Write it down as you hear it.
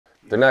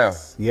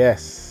Donae'o.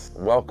 Yes.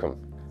 Welcome.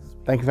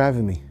 Thank you for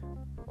having me.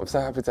 I'm so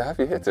happy to have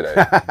you here today.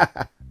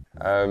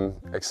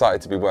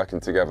 Excited to be working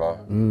together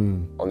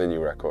on the new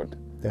record.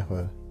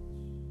 Definitely.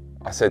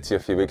 I said to you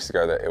a few weeks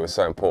ago that it was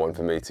so important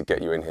for me to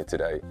get you in here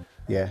today.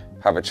 Yeah.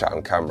 Have a chat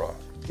on camera.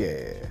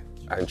 Yeah.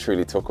 And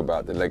truly talk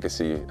about the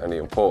legacy and the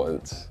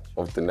importance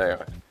of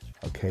Donae'o.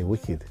 Okay,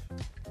 wicked.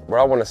 Where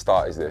I want to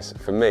start is this.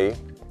 For me,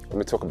 when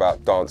we talk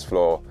about dance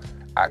floor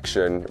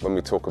action, when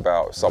we talk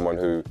about someone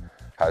who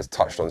has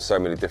touched on so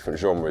many different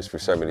genres through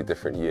so many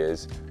different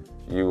years,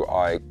 you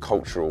are a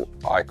cultural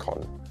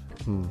icon.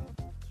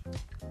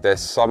 There's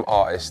some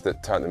artists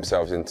that turn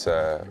themselves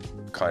into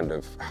kind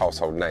of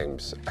household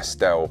names.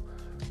 Estelle,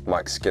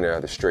 Mike Skinner,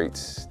 The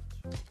Streets,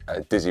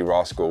 Dizzy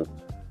Rascal.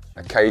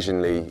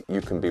 Occasionally,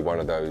 you can be one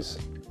of those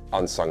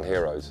unsung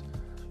heroes.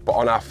 But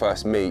on our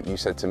first meet, you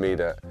said to me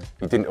that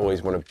you didn't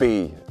always want to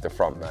be the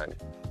front man.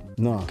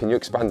 No. Can you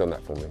expand on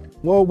that for me?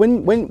 Well,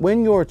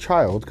 when you're a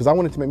child, because I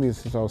wanted to make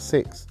music since I was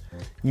 6,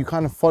 you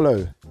kind of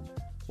follow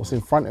what's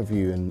in front of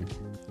you, and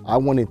I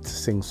wanted to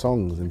sing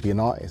songs and be an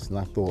artist, and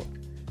I thought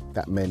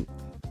that meant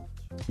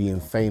being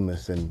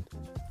famous and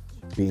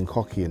being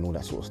cocky and all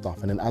that sort of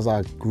stuff. And then as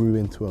I grew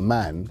into a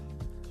man,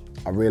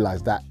 I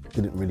realized that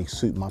didn't really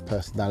suit my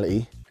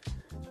personality.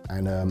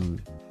 And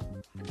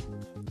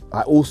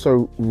I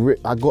also,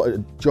 I got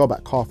a job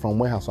at Carphone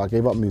Warehouse, so I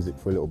gave up music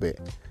for a little bit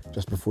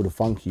just before the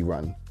funky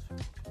run.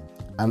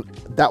 And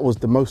that was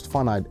the most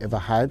fun I'd ever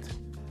had.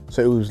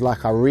 So it was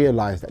like I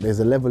realized that there's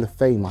a level of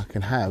fame I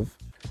can have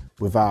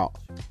without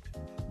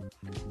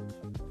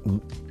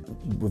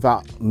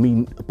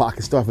me, but I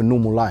can still have a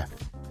normal life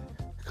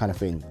kind of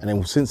thing. And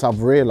then since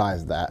I've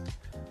realized that,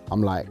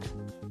 I'm like,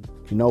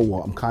 you know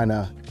what,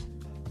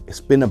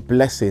 it's been a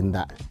blessing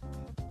that,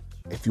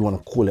 if you want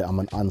to call it, I'm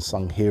an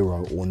unsung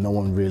hero, or no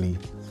one really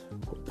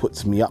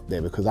puts me up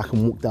there, because I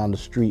can walk down the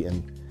street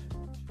and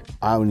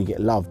I only get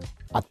loved.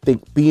 I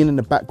think being in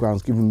the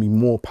background's given me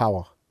more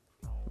power.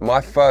 My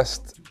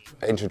first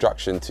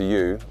introduction to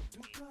you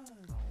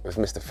was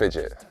Mr.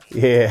 Fidget.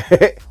 Yeah.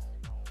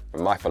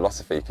 My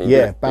philosophy. Can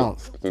you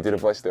bounce. Can you do the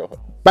voice still?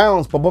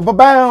 Bounce,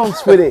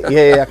 bounce with it.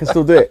 Yeah, I can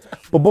still do it.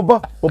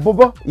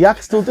 Yeah, I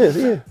can still do it,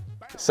 yeah.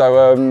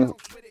 So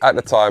at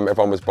the time,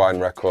 everyone was buying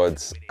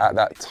records. At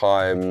that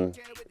time,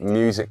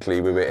 musically,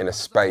 we were in a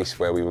space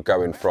where we were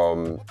going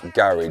from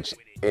garage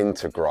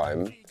into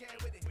grime.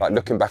 Like,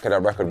 looking back at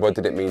that record, what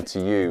did it mean to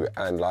you?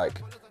 And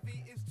like,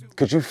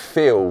 could you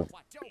feel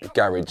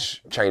garage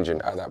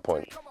changing at that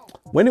point?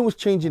 When it was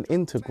changing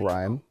into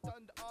grime,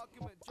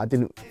 I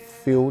didn't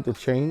feel the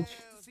change.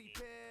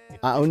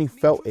 I only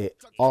felt it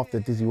after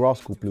Dizzy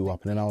Rascal blew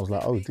up, and then I was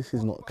like, oh, this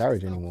is not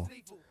garage anymore.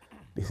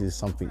 This is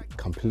something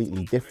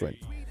completely different.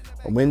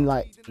 And when,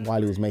 like,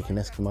 Wiley was making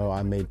Eskimo,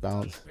 I made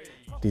Bounce,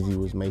 Dizzy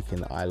was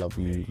making I Love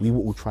You, we were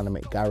all trying to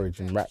make garage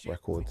and rap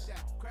records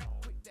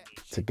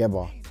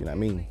together, you know what I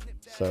mean?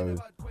 So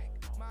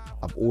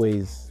I've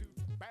always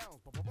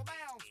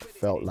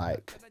felt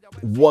like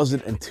it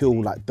wasn't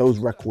until like those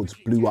records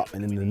blew up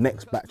and then the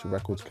next batch of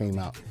records came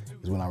out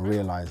is when I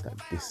realized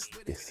that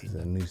this is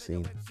a new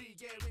scene.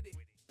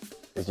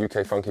 Is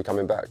UK Funky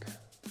coming back?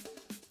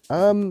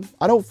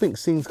 I don't think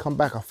scenes come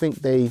back. I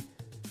think they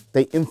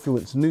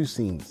influence new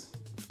scenes.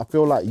 I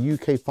feel like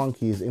UK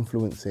Funky is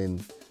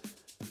influencing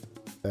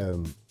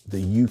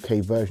the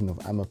UK version of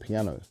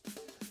Amapiano,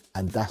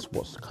 and that's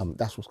what's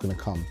gonna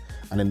come.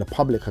 And then the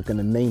public are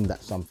gonna name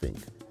that something.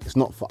 It's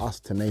not for us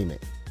to name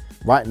it.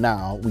 Right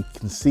now, we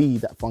can see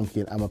that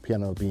Funky and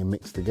Amapiano are being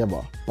mixed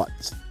together,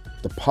 but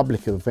the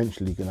public are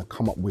eventually gonna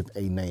come up with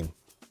a name.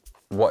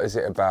 What is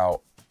it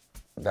about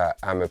that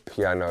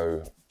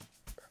Amapiano,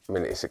 I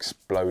mean, it's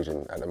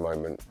explosion at the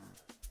moment.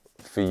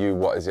 For you,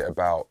 what is it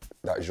about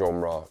that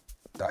genre,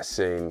 that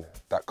scene,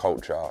 that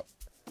culture,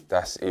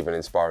 that's even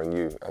inspiring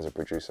you as a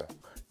producer?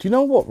 Do you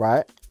know what,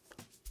 right?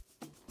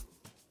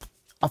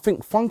 I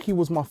think Funky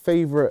was my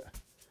favorite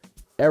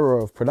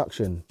era of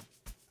production,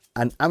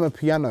 and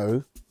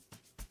Amapiano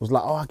was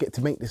like, oh, I get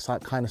to make this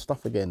like kind of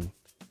stuff again.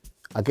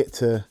 I get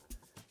to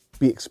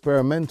be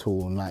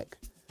experimental and like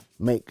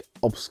make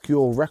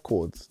obscure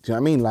records. Do you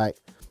know what I mean? Like,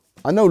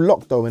 I know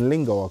Lockdo and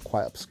Lingo are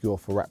quite obscure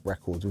for rap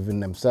records within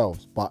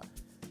themselves, but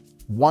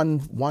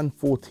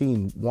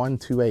 114,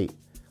 128,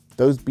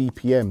 those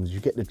BPMs, you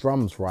get the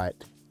drums right,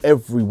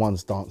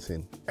 everyone's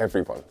dancing.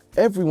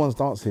 Everyone's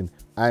dancing.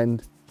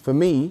 And for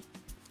me,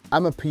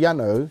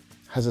 Amapiano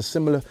has a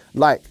similar,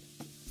 like,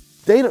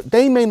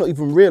 they may not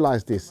even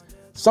realize this.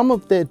 Some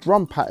of their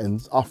drum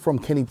patterns are from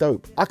Kenny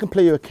Dope. I can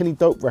play you a Kenny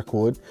Dope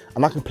record,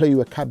 and I can play you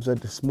a Kabza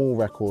De Small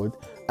record,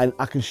 and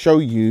I can show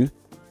you,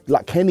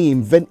 like, Kenny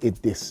invented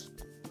this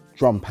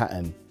drum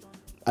pattern,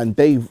 and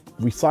they've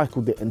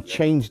recycled it and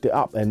changed it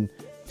up, and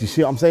do you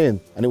see what I'm saying?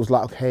 And it was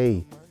like,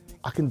 okay,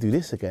 I can do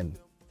this again.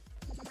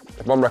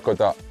 There's one record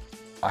that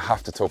I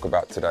have to talk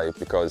about today,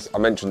 because I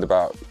mentioned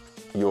about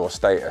your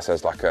status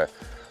as like a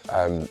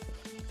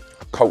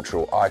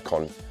cultural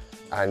icon,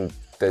 and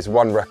there's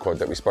one record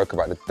that we spoke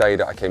about the day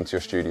that I came to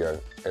your studio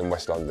in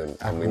West London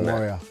and we met.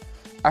 Warrior.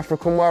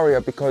 African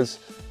Warrior, because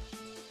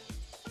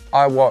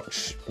I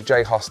watch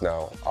Jay Huss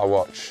now. I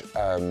watch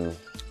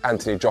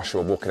Anthony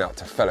Joshua walking out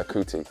to Fela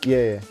Kuti.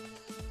 Yeah.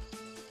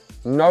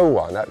 No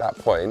one at that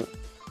point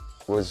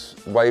was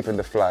waving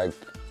the flag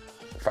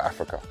for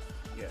Africa.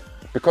 Yeah.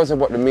 Because of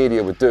what the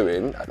media were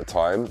doing at the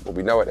time, or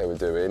we know what they were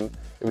doing,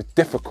 it was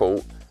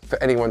difficult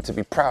for anyone to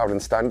be proud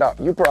and stand up.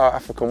 You brought out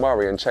African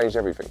Warrior and changed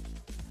everything.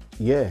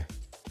 Yeah,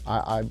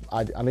 I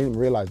didn't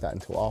realise that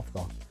until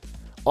after.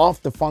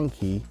 After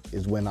Funky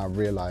is when I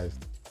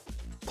realised.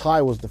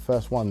 Ty was the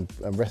first one,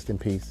 and rest in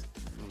peace.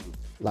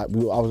 Like I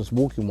was just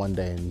walking one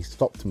day and he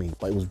stopped me,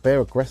 but it was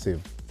bare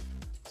aggressive.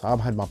 So I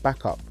had my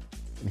back up.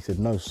 And he said,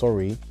 no,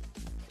 sorry,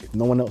 if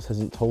no one else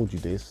hasn't told you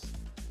this,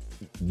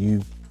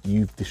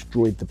 you've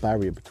destroyed the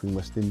barrier between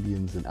West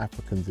Indians and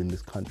Africans in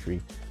this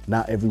country.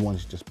 Now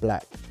everyone's just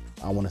black.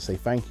 I want to say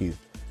thank you.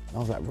 And I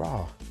was like,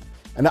 rah.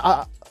 And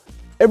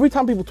every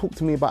time people talk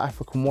to me about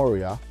African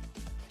Warrior,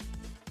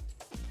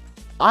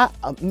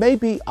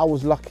 maybe I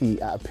was lucky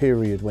at a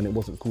period when it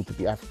wasn't cool to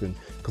be African,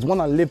 because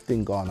when I lived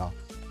in Ghana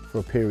for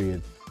a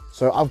period,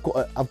 so I've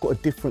got a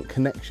different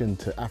connection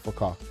to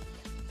Africa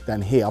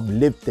than here. I've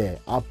lived there.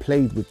 I've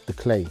played with the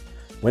clay.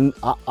 When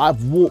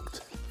I've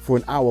walked for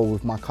an hour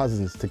with my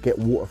cousins to get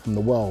water from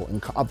the well,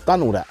 and I've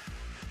done all that.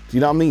 Do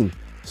you know what I mean?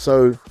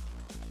 So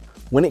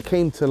when it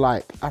came to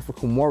like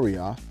African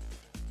Warrior,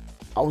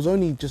 I was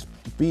only just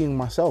being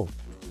myself.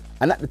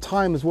 And at the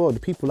time as well, the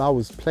people I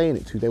was playing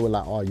it to, they were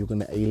like, oh, you're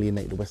gonna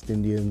alienate the West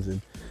Indians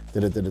and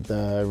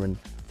da-da-da-da-da. And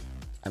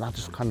I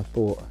just kind of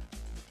thought,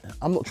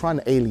 I'm not trying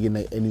to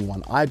alienate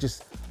anyone. I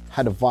just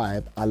had a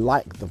vibe, I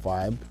liked the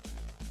vibe,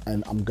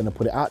 and I'm gonna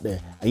put it out there.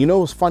 And you know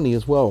what's funny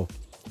as well?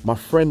 My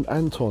friend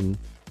Anton,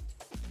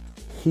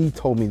 he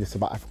told me this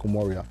about African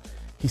Warrior.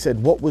 He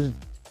said what was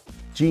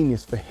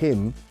genius for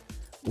him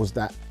was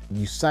that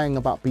you sang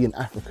about being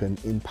African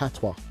in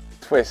patois.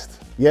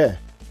 Twist. Yeah.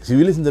 So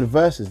you listen to the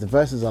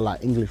verses are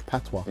like English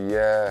patois.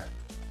 Yeah,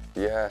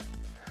 yeah.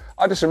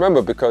 I just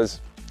remember because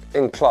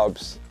in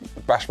clubs,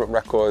 bashment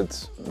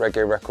records,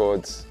 reggae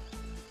records,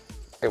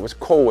 it was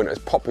cool and it was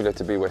popular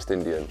to be West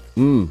Indian.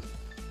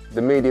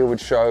 The media would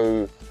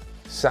show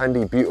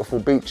sandy, beautiful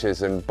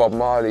beaches and Bob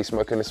Marley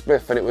smoking a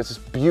spliff, and it was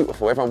just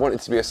beautiful. Everyone wanted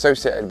to be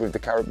associated with the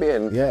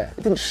Caribbean. Yeah.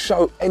 It didn't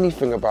show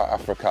anything about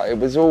Africa. It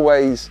was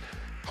always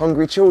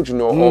hungry children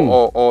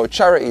or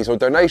charities or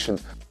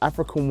donations.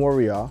 African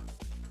Warrior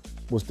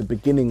was the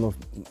beginning of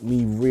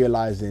me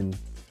realising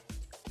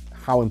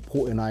how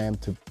important I am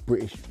to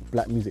British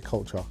black music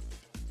culture.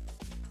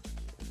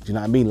 Do you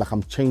know what I mean? Like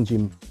I'm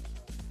changing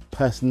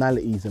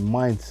personalities and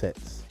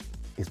mindsets.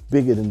 It's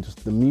bigger than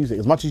just the music.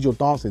 As much as you're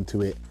dancing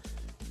to it,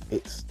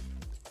 it's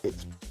do you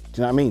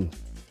know what I mean?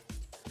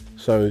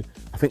 So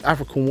I think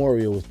African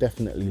Warrior was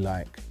definitely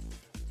like,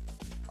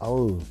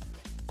 oh,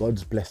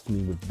 God's blessed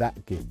me with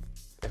that gift.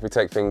 If we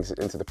take things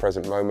into the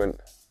present moment,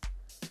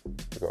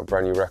 we've got a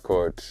brand new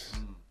record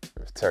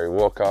with Terri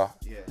Walker.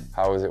 Yeah.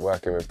 How was it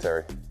working with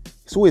Terri?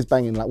 It's always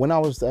banging. Like when I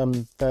was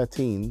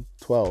 13,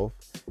 12,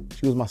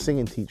 she was my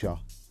singing teacher.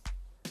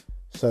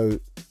 So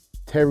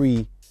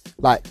Terri,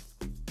 like,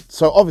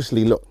 so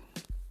obviously look,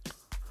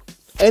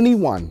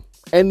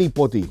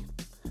 anybody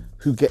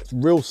who gets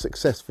real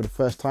success for the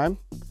first time,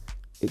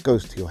 it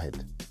goes to your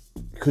head.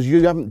 Because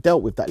you haven't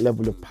dealt with that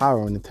level of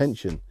power and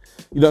attention.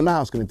 You don't know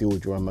how it's going to deal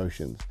with your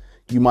emotions.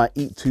 You might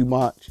eat too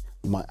much,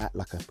 you might act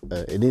like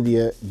an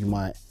idiot, you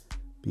might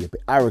be a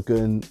bit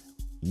arrogant,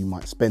 you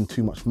might spend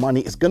too much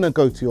money. It's going to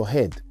go to your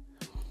head.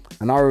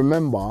 And I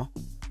remember,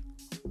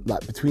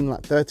 like between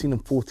like 13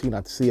 and 14,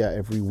 I'd see her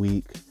every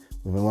week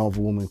with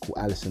another woman called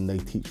Alison. They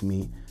teach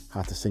me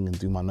how to sing and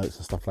do my notes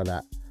and stuff like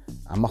that.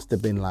 I must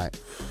have been like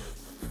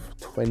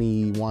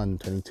 21,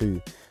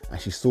 22,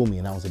 and she saw me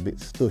and I was a bit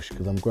stush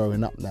because I'm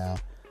growing up now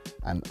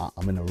and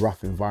I'm in a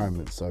rough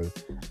environment. So,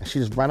 and she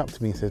just ran up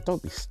to me and said,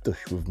 don't be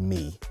stush with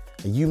me.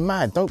 Are you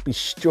mad? Don't be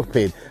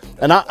stupid.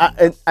 And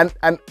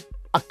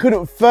I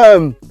couldn't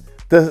firm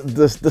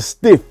the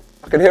stiff.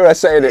 I can hear her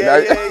saying it now.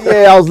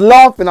 Yeah, I was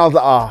laughing. I was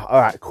like, oh,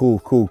 all right,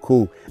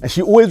 cool. And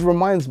she always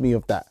reminds me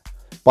of that.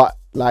 But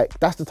like,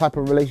 that's the type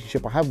of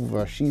relationship I have with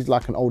her. She's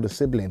like an older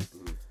sibling.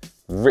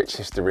 Rich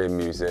history in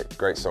music,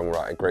 great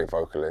songwriter, great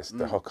vocalist.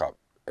 The hookup,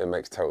 it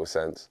makes total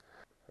sense.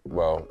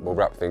 Well, we'll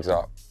wrap things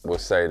up. We'll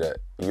say that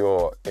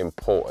your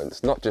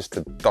importance, not just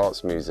to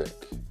dance music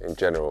in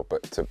general,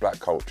 but to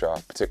black culture,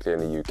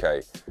 particularly in the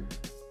UK,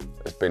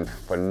 has been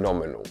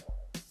phenomenal.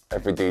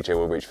 Every DJ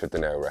will reach for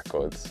Donae'o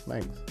Records.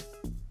 Thanks.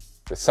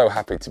 We're so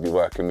happy to be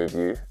working with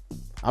you.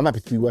 I'm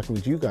happy to be working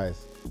with you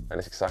guys. And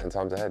it's exciting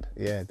times ahead.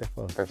 Yeah,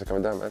 definitely. Thanks for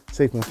coming down, man.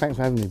 Safe, man. Thanks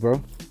for having me,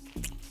 bro.